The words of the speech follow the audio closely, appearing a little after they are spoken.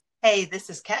Hey, this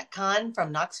is Kat Kahn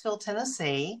from Knoxville,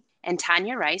 Tennessee, And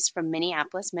Tanya Rice from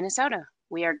Minneapolis, Minnesota.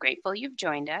 We are grateful you've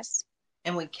joined us.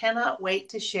 and we cannot wait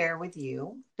to share with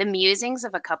you. The musings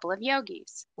of a couple of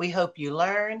yogis. We hope you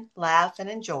learn, laugh, and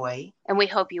enjoy And we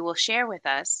hope you will share with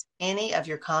us. any of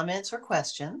your comments or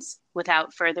questions.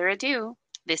 Without further ado,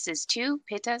 this is Two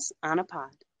Pittas on a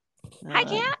Pod. Hi,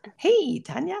 Kat. Hey,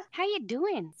 Tanya. How you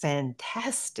doing?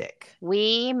 Fantastic.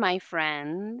 We, my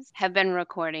friends, have been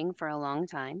recording for a long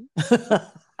time.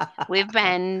 We've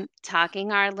been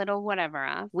talking our little whatever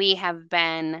off. We have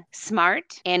been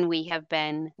smart and we have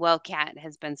been, well, Kat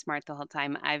has been smart the whole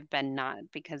time. I've been not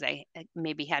because I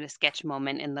maybe had a sketch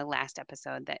moment in the last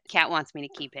episode that Kat wants me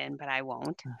to keep in, but I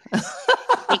won't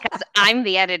because I'm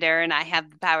the editor and I have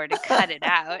the power to cut it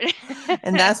out.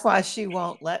 And that's why she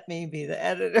won't let me be the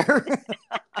editor.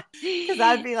 Because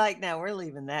I'd be like, no, we're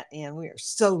leaving that in. We are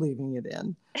so leaving it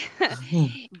in.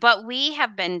 But we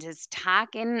have been just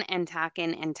talking and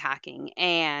talking and talking,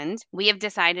 and we have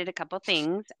decided a couple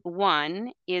things.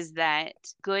 One is that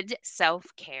good self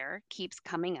care keeps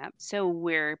coming up. So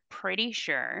we're pretty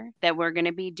sure that we're going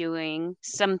to be doing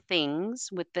some things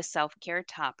with the self care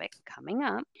topic coming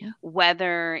up,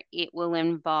 whether it will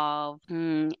involve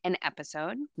an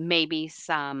episode, maybe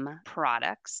some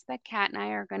products that Kat and I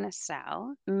are going to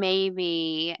sell,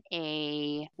 maybe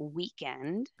a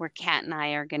weekend where Kat and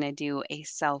I are going to do a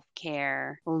self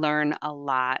care, learn a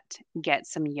lot, get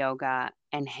some yoga,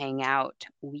 and hang out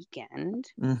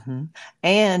weekend.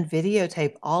 And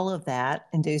videotape all of that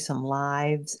and do some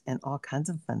lives and all kinds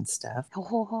of fun stuff.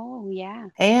 Oh, yeah.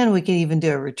 And we can even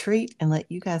do a retreat and let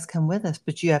you guys come with us.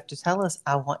 But you have to tell us,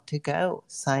 I want to go.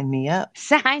 Sign me up.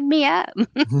 Sign me up.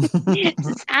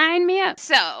 Sign me up.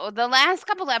 So, the last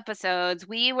couple episodes,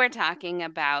 we were talking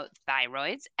about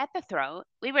thyroids at the throat.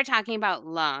 We were talking about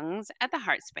lungs at the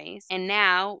heart space. And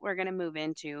now we're going to move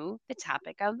into the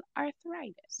topic of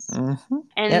arthritis.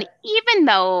 And even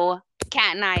though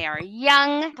Kat and I are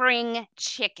young spring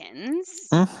chickens.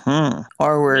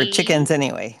 Or we're chickens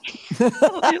anyway.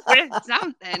 We're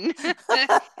something.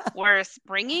 We're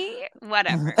springy,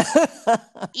 whatever.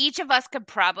 Each of us could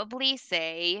probably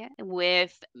say,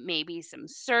 with maybe some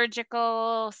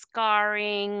surgical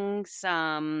scarring,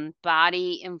 some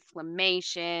body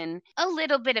inflammation, a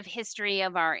little bit of history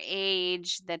of our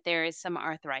age, that there is some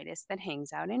arthritis that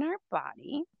hangs out in our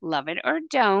body. Love it or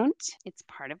don't, it's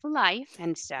part of life.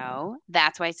 And so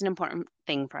that's why it's an important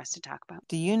thing for us to talk about.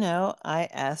 Do you know, I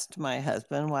asked my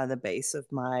husband why the base of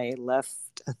my left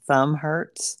thumb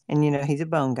hurts. And, he's a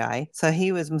bone guy. So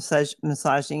he was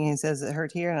massaging. He says, it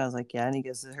hurt here? And I was like, yeah. And he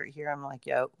goes, it hurt here? I'm like,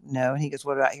 yo, no. And he goes,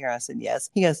 what about here? I said, yes.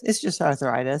 He goes, it's just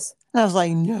arthritis. And I was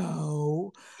like,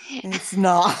 no, it's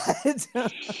not.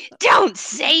 Don't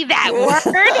say that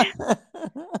word.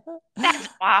 That's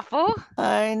awful.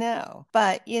 I know.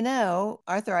 But,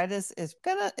 arthritis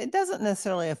it doesn't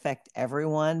necessarily affect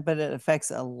everyone, but it affects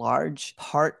a large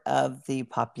part of the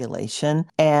population.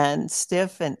 And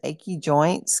stiff and achy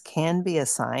joints can be a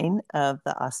sign of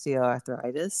the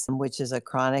osteoarthritis, which is a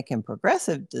chronic and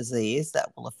progressive disease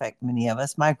that will affect many of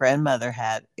us. My grandmother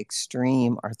had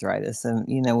extreme arthritis. And,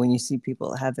 when you see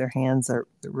people that have their hands that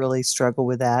really struggle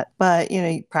with that. But,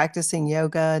 practicing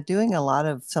yoga, doing a lot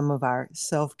of some of our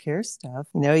self-care stuff,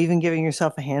 even giving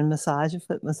yourself a hand massage, a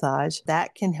foot massage,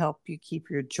 that can help you keep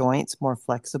your joints more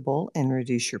flexible and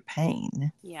reduce your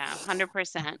pain. Yeah,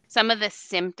 100%. Some of the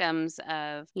symptoms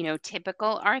of,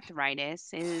 typical arthritis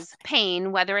is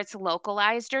pain, whether it's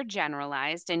localized or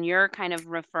generalized. And you're kind of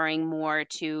referring more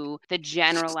to the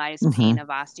generalized pain of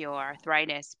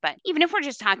osteoarthritis. But even if we're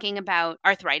just talking about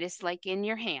arthritis, like in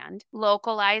your hand,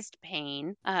 localized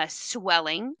pain,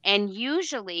 swelling, and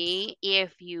usually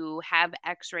if you have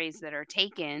x-rays that are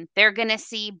taken, they're going to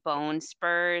see bone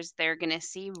spurs, they're going to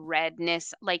see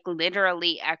redness, like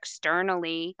literally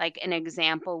externally. Like an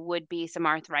example would be some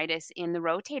arthritis in the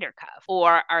rotator cuff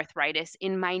or arthritis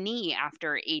in my knee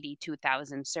after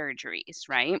 82,000 surgeries,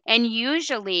 right? And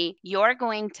usually you're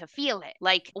going to feel it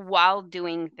like while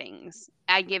doing things.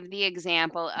 I give the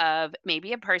example of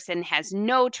maybe a person has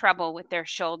no trouble with their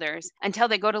shoulders until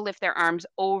they go to lift their arms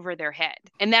over their head.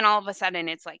 And then all of a sudden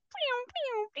it's like,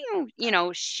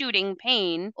 shooting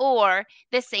pain. Or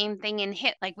the same thing in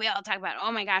hip. Like we all talk about,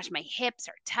 oh my gosh, my hips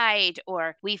are tight,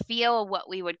 or we feel what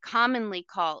we would commonly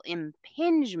call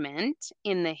impingement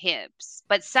in the hips.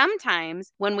 But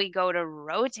sometimes when we go to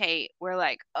rotate, we're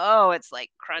like, oh, it's like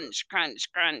crunch,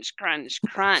 crunch, crunch, crunch,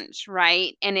 crunch,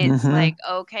 right? And it's like,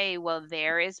 okay, well,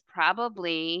 there is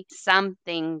probably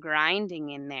something grinding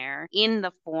in there in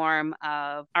the form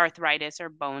of arthritis or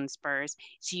bone spurs.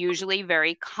 It's usually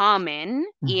very common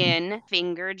in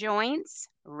finger joints,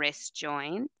 wrist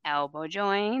joint, elbow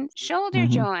joint, shoulder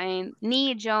Hmm. joint,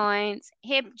 knee joints,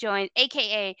 hip joint,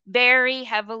 aka very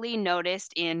heavily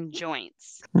noticed in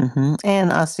joints.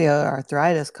 And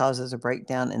osteoarthritis causes a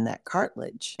breakdown in that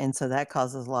cartilage. And so that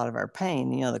causes a lot of our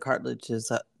pain. The cartilage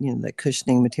is, the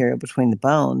cushioning material between the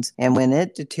bones. And when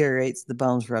it deteriorates, the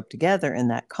bones rub together, and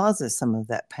that causes some of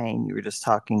that pain you were just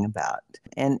talking about.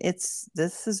 And this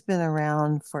has been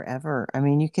around forever. I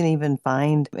mean, you can even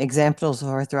find examples of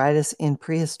arthritis in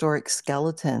prehistoric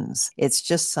skeletons. It's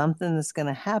just something that's going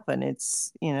to happen.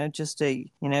 It's, just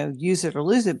use it or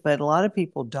lose it. But a lot of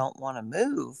people don't want to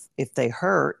move if they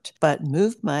hurt. But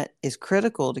movement is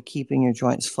critical to keeping your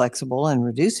joints flexible and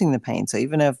reducing the pain. So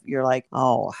even if you're like,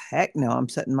 oh, heck no, I'm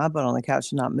setting my butt on the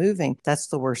couch and not moving, that's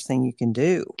the worst thing you can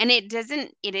do. And it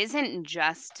isn't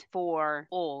just for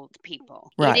old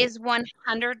people. It Right. is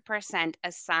 100%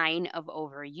 a sign of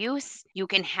overuse. You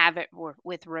can have it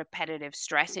with repetitive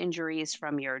stress injuries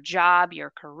from your job,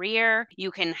 your career.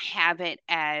 You can have it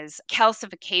as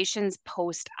calcifications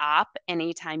post-op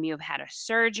anytime you've had a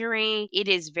surgery. It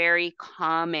is very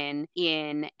common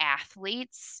in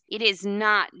athletes. It is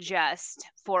not just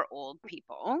for old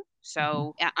people.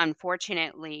 So,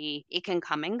 unfortunately, it can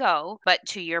come and go. But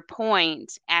to your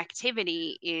point,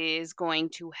 activity is going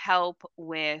to help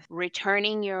with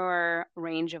returning your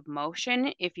range of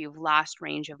motion. If you've lost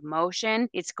range of motion,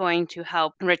 it's going to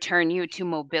help return you to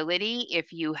mobility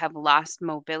if you have lost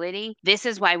mobility. This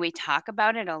is why we talk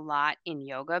about it a lot in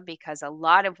yoga, because a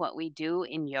lot of what we do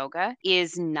in yoga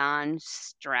is non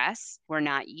stress. We're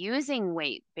not using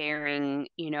weight bearing,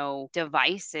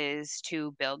 devices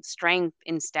to build strength.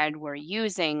 Instead, we're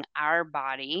using our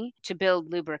body to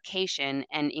build lubrication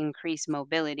and increase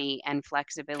mobility and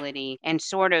flexibility, and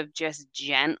sort of just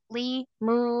gently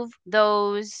move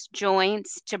those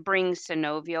joints to bring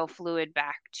synovial fluid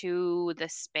back to the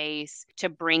space, to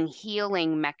bring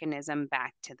healing mechanism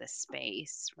back to the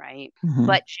space, right? Mm-hmm.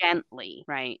 But gently,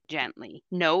 right? Gently.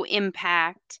 No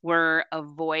impact. We're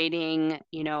avoiding,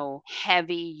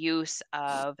 heavy use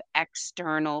of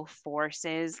external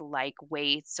forces like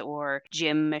weights or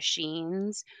gym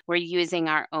machines. We're using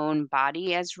our own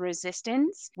body as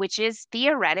resistance, which is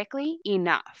theoretically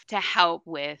enough to help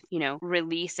with,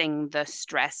 releasing the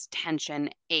stress, tension,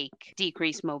 ache,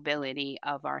 decreased mobility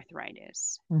of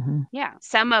arthritis. Mm-hmm. Yeah.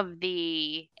 Some of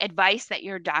the advice that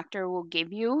your doctor will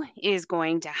give you is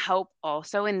going to help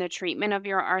also in the treatment of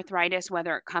your arthritis,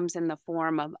 whether it comes in the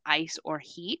form of ice or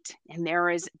heat. And there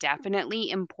is definitely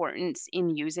importance in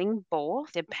using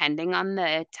both depending on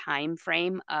the time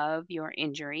frame of your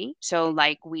injury. So,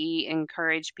 like we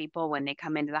encourage people when they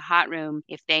come into the hot room,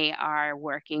 if they are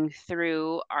working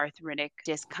through arthritic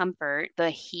discomfort, the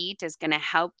heat is going to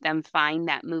help them find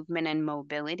that movement and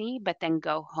mobility, but then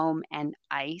go home and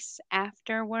ice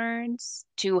afterwards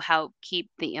to help keep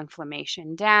the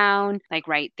inflammation down. Like,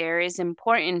 right, there is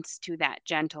importance to that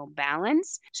gentle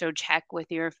balance. So check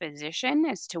with your physician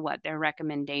as to what their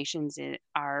recommendations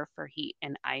are for heat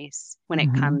and ice when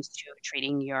it Mm-hmm. comes to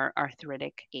treating your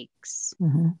arthritic aches.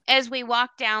 Mm-hmm. As we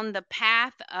walk down the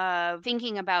path of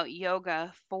thinking about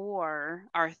yoga for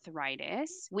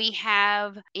arthritis, we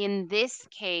have in this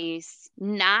case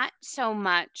not so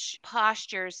much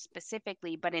postures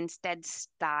specifically, but instead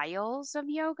styles of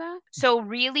yoga. So,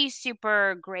 really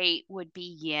super great would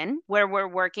be yin, where we're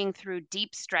working through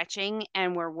deep stretching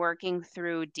and we're working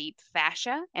through deep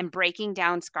fascia and breaking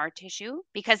down scar tissue.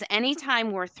 Because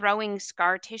anytime we're throwing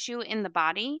scar tissue in the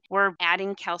body, we're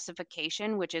adding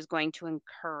calcification, which is going to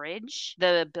encourage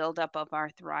the buildup of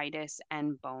arthritis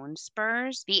and bone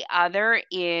spurs. The other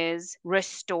is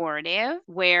restorative,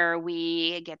 where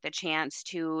we get the chance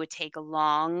to take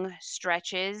long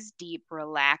stretches, deep,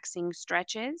 relaxing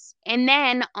stretches. And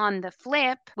then on the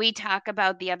flip, we talk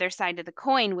about the other side of the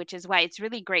coin, which is why it's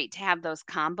really great to have those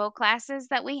combo classes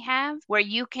that we have, where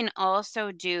you can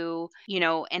also do,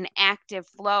 an active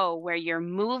flow where you're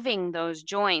moving those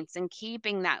joints and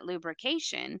keeping that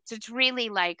lubrication. So it's really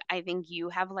like, I think you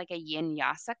have like a yin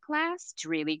yasa class. It's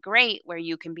really great where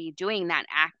you can be doing that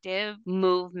active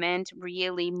movement,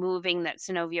 really moving that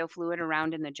synovial fluid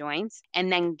around in the joints,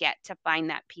 and then get to find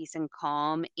that peace and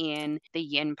calm in the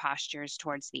yin postures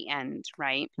towards the end,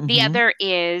 right? The Mm-hmm. other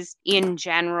is in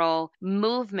general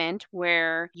movement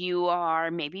where you are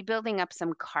maybe building up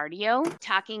some cardio,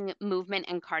 talking movement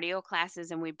and cardio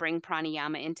classes, and we bring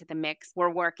pranayama into the mix. We're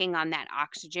working on that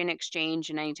oxygen exchange.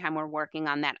 And anytime we're working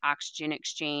on that oxygen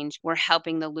exchange, we're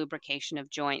helping the lubrication of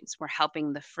joints. We're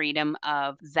helping the freedom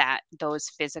of those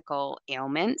physical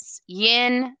ailments.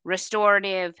 Yin,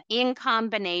 restorative, in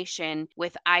combination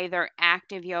with either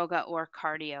active yoga or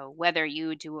cardio, whether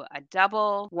you do a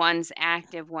double, one's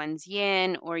active, one's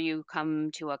yin or you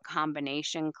come to a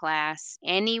combination class,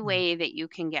 any way that you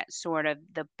can get sort of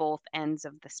the both ends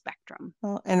of the spectrum.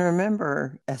 Well, and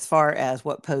remember, as far as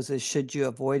what poses should you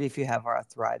avoid if you have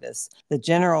arthritis, the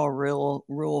general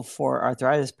rule for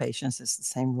arthritis patients is the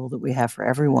same rule that we have for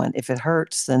everyone. If it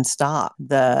hurts, then stop.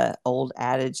 The old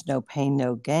adage, no pain,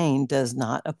 no gain, does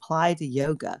not apply to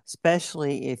yoga,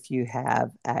 especially if you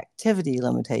have activity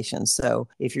limitations. So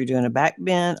if you're doing a back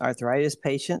bend, arthritis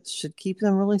patients should keep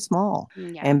them really small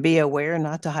Yeah. and be aware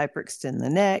not to hyperextend the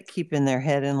neck, keeping their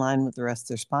head in line with the rest of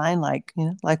their spine, like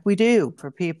we do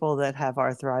for people that have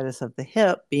arthritis of the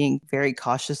hip, being very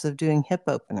cautious of doing hip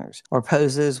openers or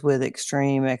poses with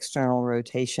extreme external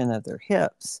rotation of their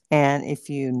hips. And if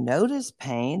you notice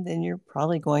pain, then you're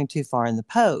probably going too far in the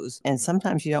pose. And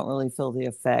sometimes you don't really feel the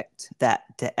effect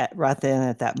right then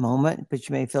at that moment, but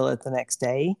you may feel it the next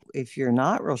day. If you're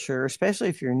not real sure, especially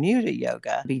if you're new to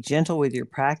yoga, be gentle with your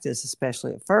practice,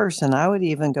 especially at first. And I would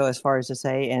even go as far as to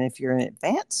say, and if you're an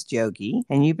advanced yogi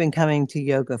and you've been coming to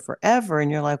yoga forever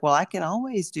and you're like, well, I can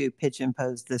always do pitch and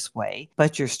pose this way,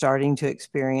 but you're starting to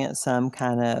experience some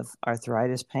kind of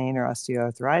arthritis pain or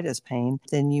osteoarthritis pain,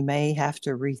 then you may have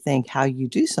to rethink how you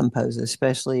do some poses,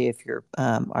 especially if your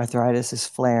arthritis is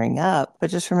flaring up. But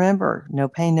just remember, no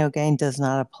pain, no gain does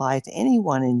not apply to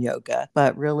anyone in yoga,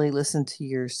 but really listen to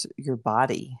your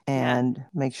body Yeah. and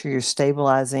make sure you're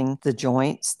stabilizing the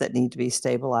joints that need to be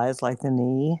stabilized, like the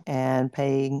knee, and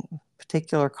paying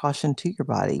particular caution to your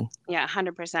body. Yeah,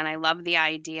 100%. I love the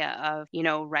idea of,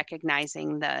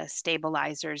 recognizing the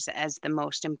stabilizers as the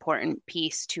most important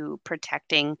piece to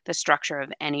protecting the structure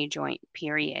of any joint,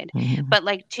 period. Mhm. But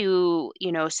like to,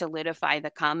 solidify the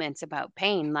comments about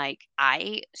pain, like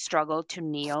I struggle to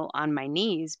kneel on my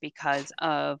knees because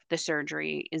of the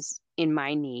surgery is in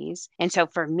my knees. And so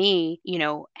for me,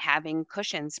 having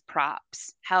cushions,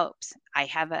 props helps. I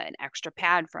have an extra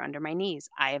pad for under my knees.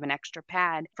 I have an extra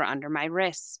pad for under my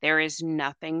wrists. There is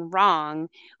nothing wrong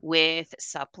with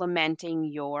supplementing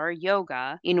your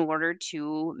yoga in order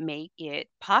to make it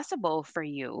possible for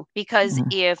you. Because Mhm.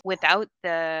 if without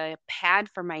the pad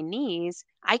for my knees,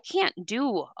 I can't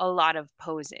do a lot of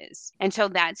poses. And so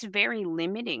that's very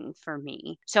limiting for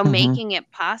me. So Mhm. making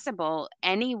it possible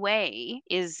anyway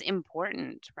is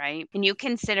important, right? And you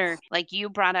consider, like you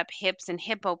brought up hips and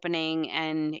hip opening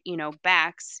and,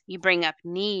 backs, you bring up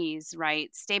knees,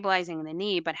 right? Stabilizing the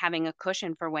knee, but having a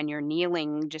cushion for when you're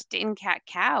kneeling just in cat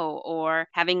cow, or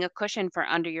having a cushion for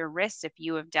under your wrists if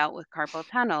you have dealt with carpal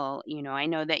tunnel. I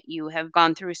know that you have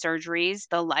gone through surgeries,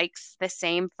 the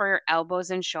same for elbows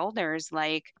and shoulders,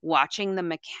 like watching the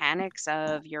mechanics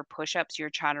of your push-ups, your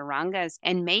chaturangas,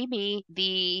 and maybe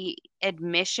the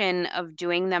admission of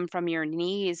doing them from your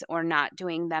knees or not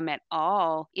doing them at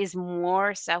all is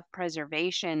more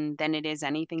self-preservation than it is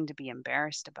anything to be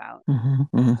embarrassed about. Mhm.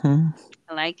 Mhm.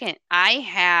 I like it. I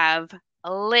have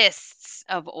lists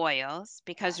of oils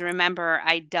because remember,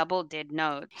 I double did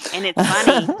note. And it's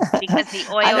funny because the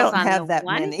I oils don't on the have that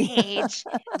one many. page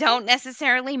don't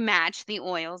necessarily match the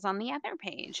oils on the other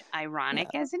page, Yeah.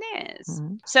 ironic as it is.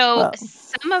 Mhm. So, Well,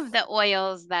 some of the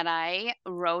oils that I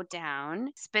wrote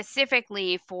down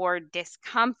specifically for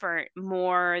discomfort,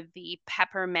 more the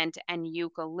peppermint and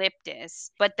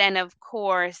eucalyptus, but then, of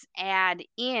course, add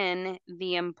in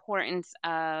the importance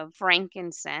of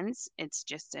frankincense. It's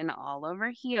just an all over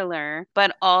healer,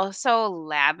 but also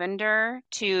lavender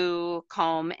to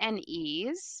calm and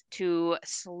ease, to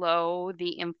slow the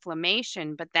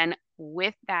inflammation. But then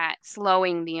with that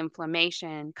slowing the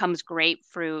inflammation comes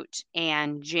grapefruit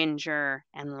and ginger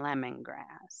and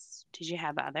lemongrass. Did you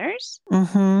have others?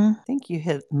 I think you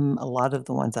hit a lot of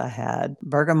the ones I had.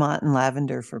 Bergamot and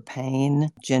lavender for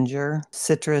pain, ginger,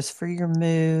 citrus for your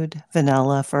mood,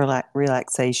 vanilla for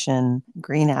relaxation,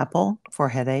 green apple for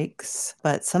headaches.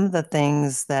 But some of the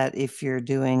things that if you're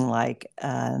doing like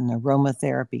an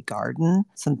aromatherapy garden,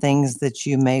 some things that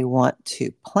you may want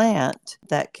to plant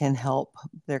that can help,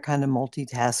 they're kind of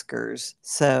multitaskers.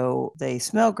 So they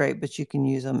smell great, but you can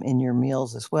use them in your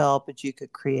meals as well. But you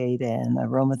could create an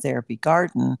aromatherapy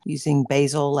garden using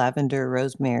basil, lavender,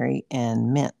 rosemary,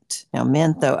 and mint. Now,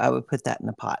 mint, though, I would put that in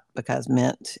a pot because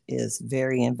mint is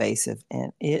very invasive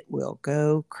and it will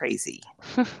go crazy.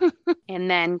 And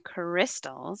then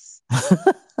crystals.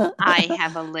 I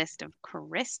have a list of Do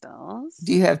crystals.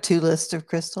 you have two lists of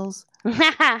crystals?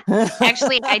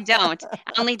 Actually, I don't.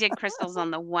 I only did crystals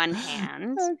on the one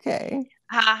hand. Okay.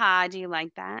 Haha, do you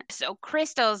like that? So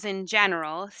crystals in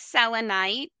general,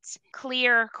 selenite,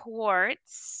 clear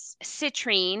quartz,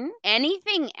 citrine,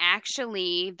 anything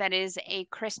actually that is a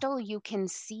crystal you can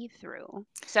see through.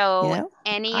 So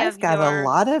any I've of got a your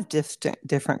lot of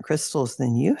different crystals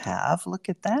than you have. Look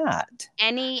at that.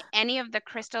 any of the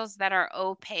crystals that are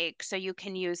opaque. So you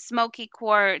can use smoky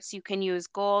quartz, you can use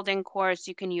golden quartz,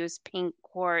 you can use pink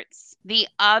quartz. The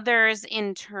others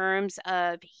in terms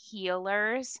of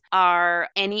healers are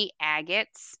any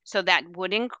agates. So that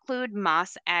would include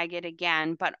moss agate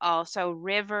again, but also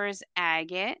rivers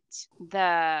agate,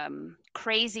 the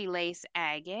crazy lace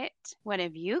agate. What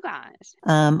have you got?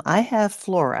 I have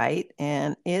fluorite,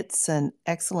 and it's an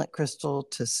excellent crystal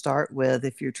to start with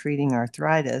if you're treating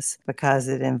arthritis because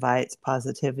it invites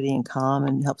positivity and calm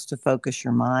and helps to focus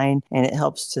your mind, and it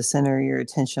helps to center your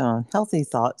attention on healthy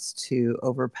thoughts to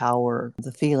overpower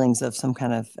the feelings of some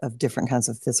kind of different kinds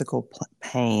of physical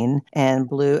pain. And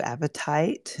blue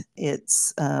apatite,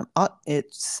 it's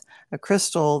a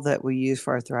crystal that we use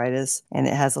for arthritis, and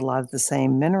it has a lot of the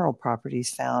same mineral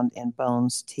properties found in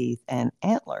bones, teeth, and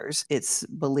antlers. It's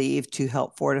believed to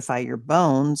help fortify your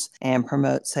bones and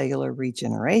promote cellular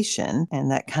regeneration,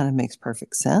 and that kind of makes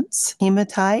perfect sense.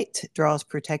 Hematite draws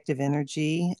protective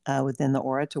energy within the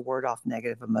aura to ward off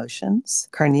negative emotions.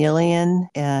 Carnelian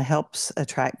helps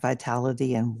attract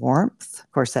vitality and warmth.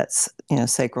 Of course, that's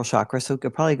sacral chakra, so we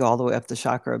could probably go all the way up the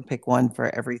chakra and pick one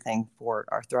for everything for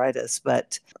arthritis.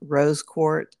 But rose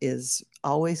quartz is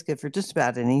always good for just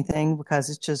about anything because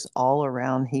it's just all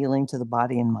around healing to the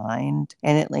body and mind,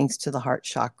 and it links to the heart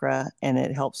chakra, and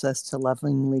it helps us to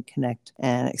lovingly connect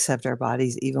and accept our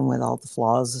bodies even with all the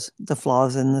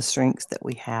flaws and the strengths that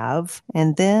we have.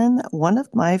 And then one of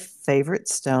my favorite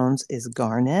stones is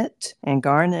garnet, and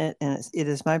it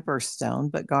is my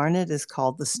birthstone, but garnet is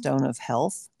called the stone of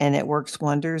health, and it works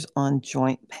wonders on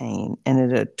joint pain, and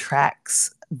it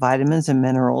attracts vitamins and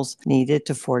minerals needed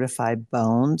to fortify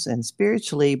bones. And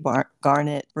spiritually,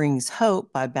 garnet brings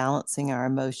hope by balancing our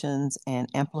emotions and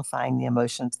amplifying the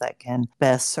emotions that can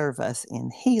best serve us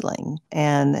in healing.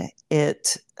 And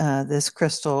this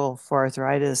crystal for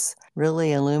arthritis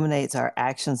really illuminates our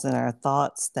actions and our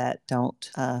thoughts that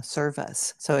don't serve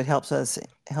us. So it helps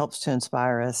to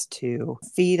inspire us to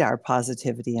feed our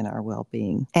positivity and our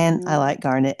well-being. And I like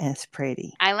garnet, and it's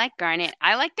pretty. I like garnet.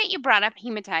 I like that you brought up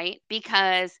hematite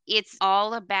because it's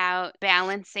all about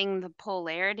balancing the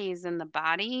polarities in the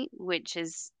body, which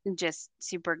is just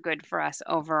super good for us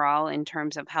overall in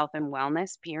terms of health and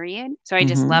wellness, period. So I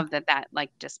just love that like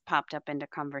just popped up into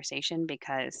conversation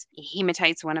because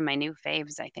hematite's one of my new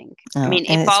faves, I think. I Oh, mean,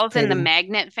 and it it's falls in the pretty.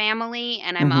 magnet family,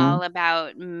 and I'm all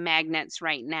about magnets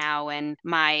right now, and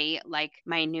my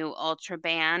new ultra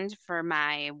band for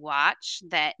my watch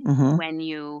that when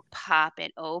you pop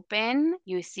it open,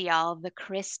 you see all the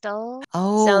crystals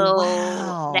Oh,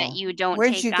 so that wow. you don't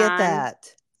Where'd take you get on that?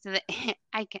 so that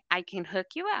I can hook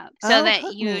you up so Oh, that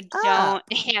hook you me don't up.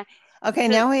 yeah, Okay,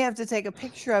 so now we have to take a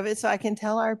picture of it so I can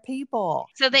tell our people.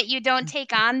 so that you don't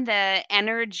take on the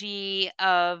energy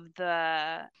of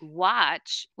the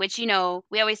watch, which,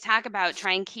 we always talk about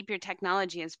try and keep your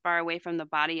technology as far away from the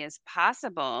body as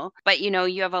possible. But,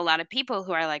 you have a lot of people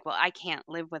who are like, well, I can't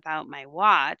live without my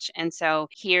watch. And so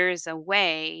here's a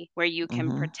way where you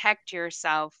can Hmm. protect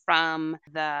yourself from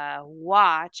the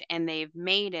watch. And they've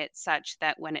made it such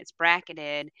that when it's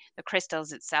bracketed, the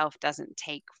crystals itself doesn't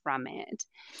take from it.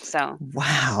 So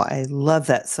Wow, I love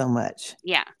that so much.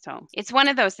 yeah, so it's one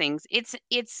of those things. It's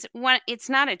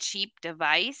not a cheap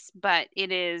device, but it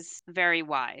is very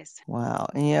wise. Wow.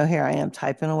 And here I am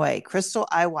typing away. Crystal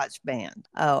iWatch band.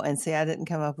 Oh, and see, I didn't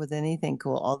come up with anything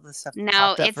cool. All the stuff that No,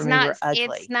 popped up for me were it's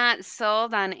ugly. not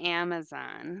sold on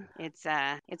Amazon.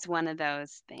 It's one of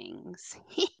those things.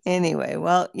 Anyway,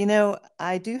 well,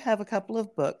 I do have a couple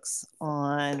of books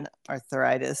on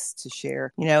arthritis to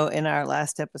share. In our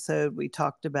last episode, we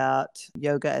talked about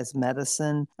Yoga as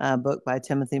Medicine, a book by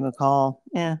Timothy McCall.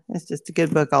 Yeah, it's just a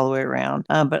good book all the way around.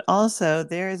 But also,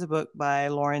 there is a book by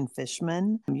Lauren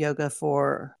Fishman, Yoga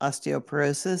for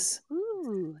Osteoporosis.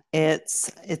 Ooh.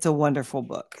 It's a wonderful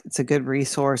book. It's a good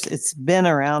resource. It's been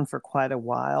around for quite a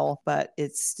while, but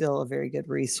it's still a very good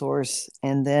resource.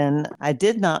 And then I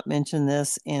did not mention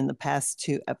this in the past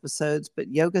two episodes, but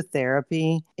Yoga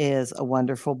Therapy is a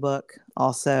wonderful book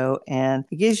also, and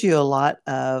it gives you a lot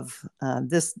of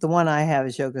this. The one I have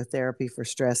is Yoga Therapy for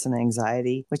Stress and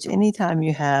Anxiety, which anytime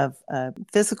you have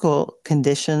physical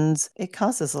conditions, it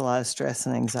causes a lot of stress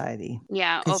and anxiety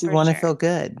Yeah, oh because you for want to sure. feel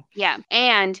good. Yeah.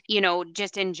 And,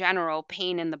 just in general,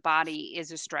 pain in the body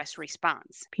is a stress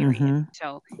response, period. Mm-hmm.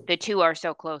 So the two are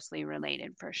so closely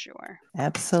related for sure.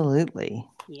 Absolutely.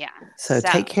 Yeah. So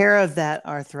So take care of that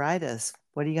arthritis.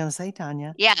 What are you going to say,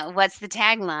 Tanya? Yeah, what's the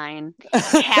tagline?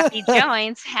 Happy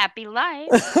joints, happy life.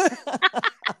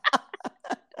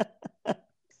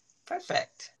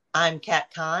 Perfect. I'm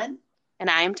Kat Kahn, And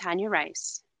I'm Tanya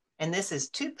Rice. and this is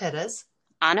Two Pittas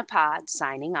On a Pod,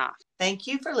 signing off. Thank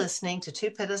you for listening to Two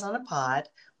Pittas on a Pod.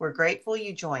 We're grateful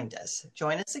you joined us.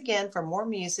 Join us again for more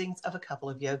musings of a couple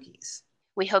of yogis.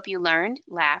 We hope you learned,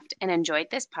 laughed, and enjoyed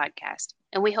this podcast,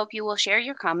 and we hope you will share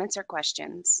your comments or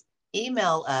questions.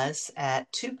 Email us at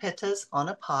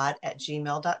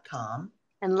twopittasonapod@gmail.com.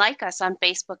 And like us on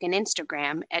Facebook and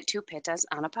Instagram at Two Pittas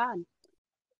on a Pod.